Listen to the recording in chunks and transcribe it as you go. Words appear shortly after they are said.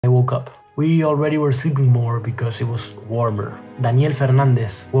woke up. We already were sleeping more because it was warmer. Daniel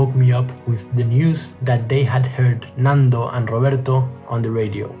Fernandez woke me up with the news that they had heard Nando and Roberto on the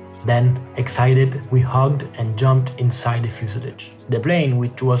radio. Then, excited, we hugged and jumped inside the fuselage. The plane,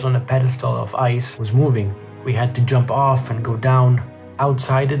 which was on a pedestal of ice, was moving. We had to jump off and go down.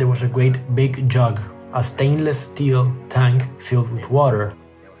 Outside there was a great big jug, a stainless steel tank filled with water.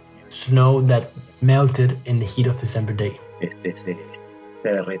 Snow that melted in the heat of December day. Se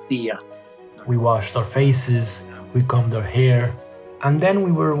derretía. We washed our faces, we combed our hair, and then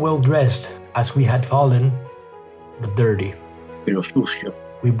we were well dressed as we had fallen, but dirty. Pero sucio.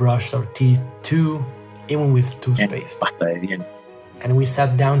 We brushed our teeth too, even with toothpaste. Pasta de dientes. And we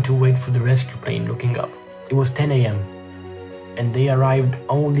sat down to wait for the rescue plane looking up. It was 10 a.m. and they arrived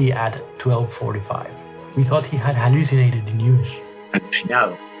only at 12:45. We thought he had hallucinated the news.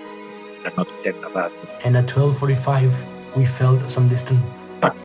 Alucinado. La noticia en la radio. And at 12:45, we felt some distant